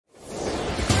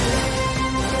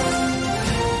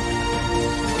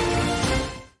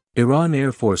Iran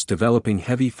Air Force developing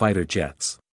heavy fighter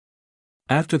jets.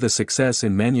 After the success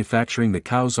in manufacturing the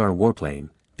Kowsar warplane,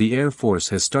 the Air Force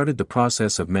has started the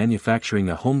process of manufacturing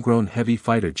a homegrown heavy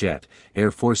fighter jet,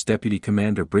 Air Force Deputy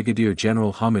Commander Brigadier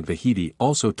General Hamid Vahedi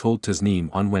also told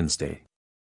Tasnim on Wednesday.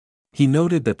 He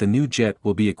noted that the new jet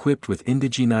will be equipped with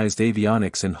indigenized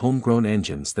avionics and homegrown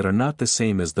engines that are not the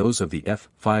same as those of the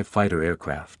F-5 fighter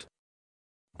aircraft.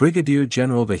 Brigadier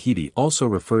General Vahedi also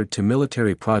referred to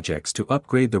military projects to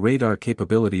upgrade the radar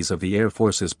capabilities of the Air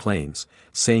Force's planes,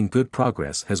 saying good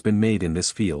progress has been made in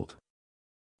this field.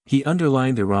 He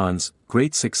underlined Iran's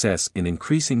great success in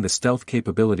increasing the stealth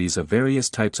capabilities of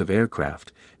various types of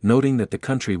aircraft, noting that the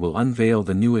country will unveil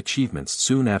the new achievements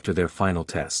soon after their final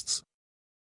tests.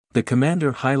 The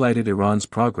commander highlighted Iran's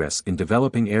progress in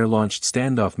developing air-launched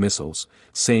standoff missiles,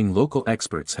 saying local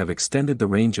experts have extended the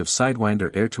range of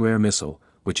Sidewinder air-to-air missile,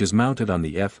 which is mounted on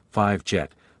the F-5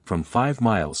 jet, from 5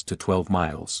 miles to 12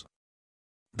 miles.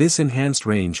 This enhanced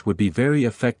range would be very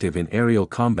effective in aerial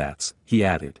combats, he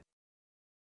added.